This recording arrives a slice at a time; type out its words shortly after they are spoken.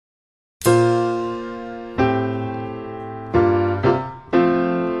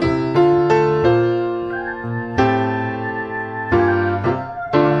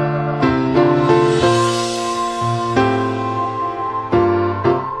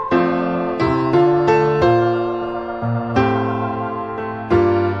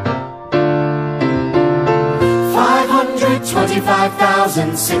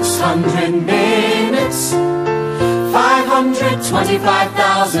525,600 minutes,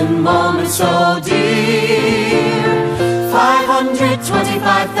 525,000 moments, oh dear.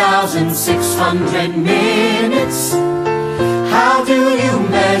 525,600 minutes. How do you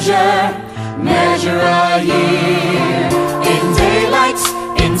measure a year? In daylights,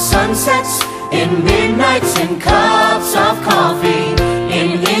 in sunsets, in midnights, in cups of coffee,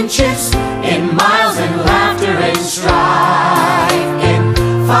 in inches, in miles, in laughter and strife. In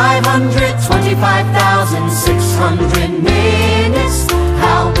 525,600 minutes,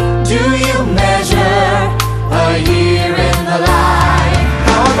 how do you measure a year in the life?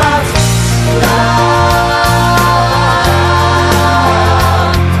 How about love?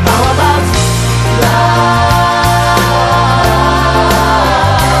 How about love?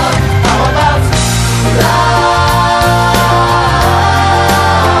 How about love?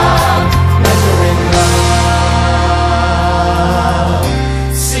 Measuring love.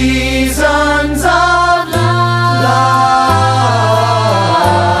 Seasons of love.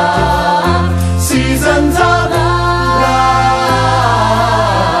 Seasons of love.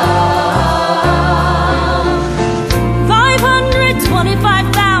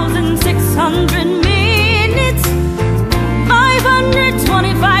 525,600 minutes,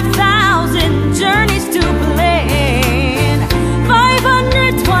 525,000 journeys to plan,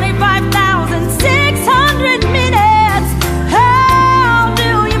 525,600 minutes. How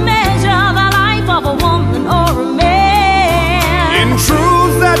do you measure the life of a woman or a man? In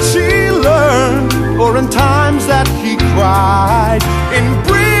truths that she learned, or in times that he cried, in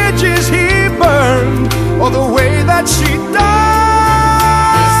bridges he burned, or the way that she